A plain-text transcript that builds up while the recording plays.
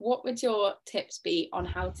what would your tips be on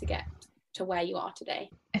how to get to where you are today?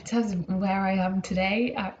 In terms of where I am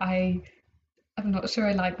today, I'm not sure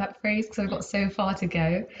I like that phrase because I've got so far to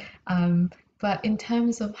go. But in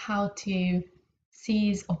terms of how to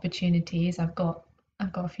seize opportunities, I've got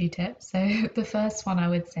a few tips. So the first one I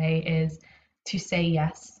would say is to say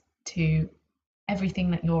yes to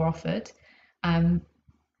everything that you're offered. Um,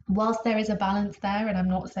 Whilst there is a balance there, and I'm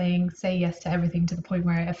not saying say yes to everything to the point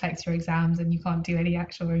where it affects your exams and you can't do any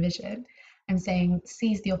actual revision, I'm saying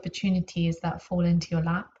seize the opportunities that fall into your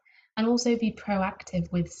lap and also be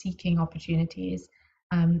proactive with seeking opportunities.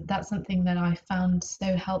 That's something that I found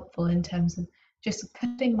so helpful in terms of just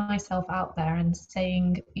putting myself out there and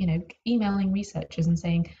saying, emailing researchers and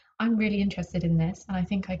saying, I'm really interested in this and I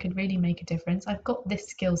think I could really make a difference. I've got this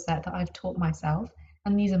skill set that I've taught myself,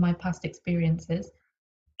 and these are my past experiences.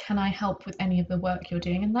 Can I help with any of the work you're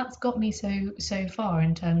doing? And that's got me so far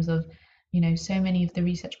in terms of, so many of the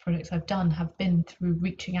research projects I've done have been through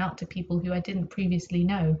reaching out to people who I didn't previously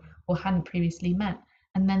know or hadn't previously met.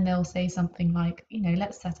 And then they'll say something like,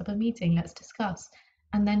 let's set up a meeting, let's discuss.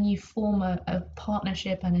 And then you form a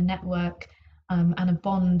partnership and a network, and a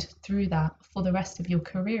bond through that for the rest of your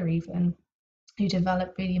career, even. You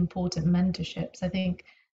develop really important mentorships. I think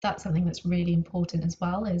that's something that's really important as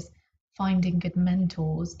well, is finding good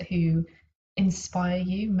mentors who inspire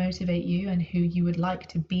you, motivate you, and who you would like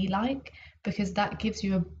to be like, because that gives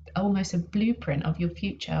you almost a blueprint of your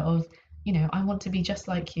future of, I want to be just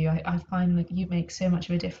like you. I find that you make so much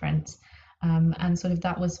of a difference. And sort of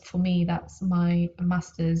that was for me, that's my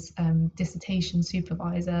master's dissertation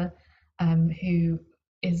supervisor, who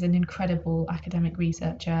is an incredible academic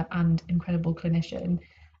researcher and incredible clinician,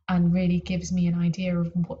 and really gives me an idea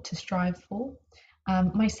of what to strive for.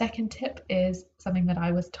 My second tip is something that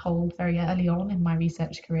I was told very early on in my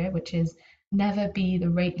research career, which is never be the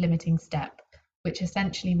rate limiting step, which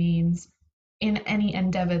essentially means in any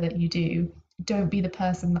endeavor that you do, don't be the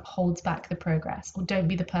person that holds back the progress, or don't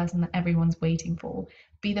be the person that everyone's waiting for.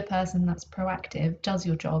 Be the person that's proactive, does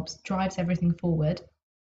your jobs, drives everything forward,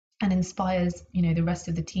 and inspires, the rest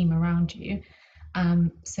of the team around you,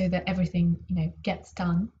 so that everything, gets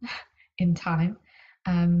done in time.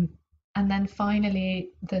 And then finally,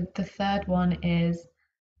 the third one is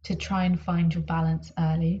to try and find your balance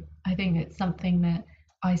early. I think it's something that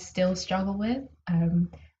I still struggle with,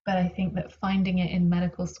 but I think that finding it in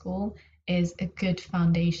medical school is a good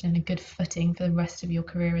foundation, a good footing for the rest of your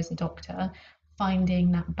career as a doctor.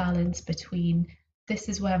 Finding that balance between this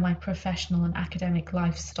is where my professional and academic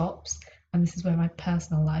life stops, and this is where my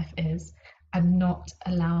personal life is, and not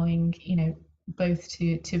allowing, both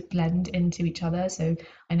to blend into each other. So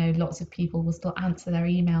I know lots of people will still answer their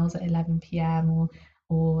emails at 11 p.m.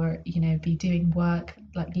 or be doing work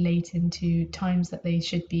like late into times that they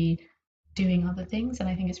should be doing other things. And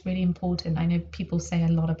I think it's really important. I know people say a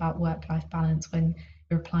lot about work-life balance when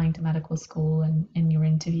you're applying to medical school and in your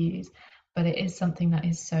interviews, but it is something that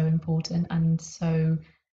is so important and so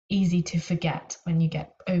easy to forget when you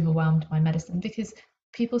get overwhelmed by medicine, because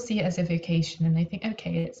people see it as a vocation and they think,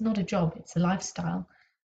 okay, it's not a job, it's a lifestyle.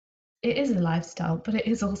 It is a lifestyle, but it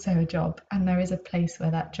is also a job, and there is a place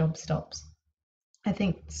where that job stops. I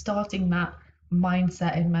think starting that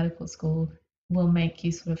mindset in medical school will make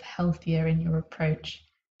you sort of healthier in your approach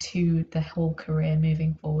to the whole career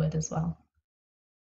moving forward as well.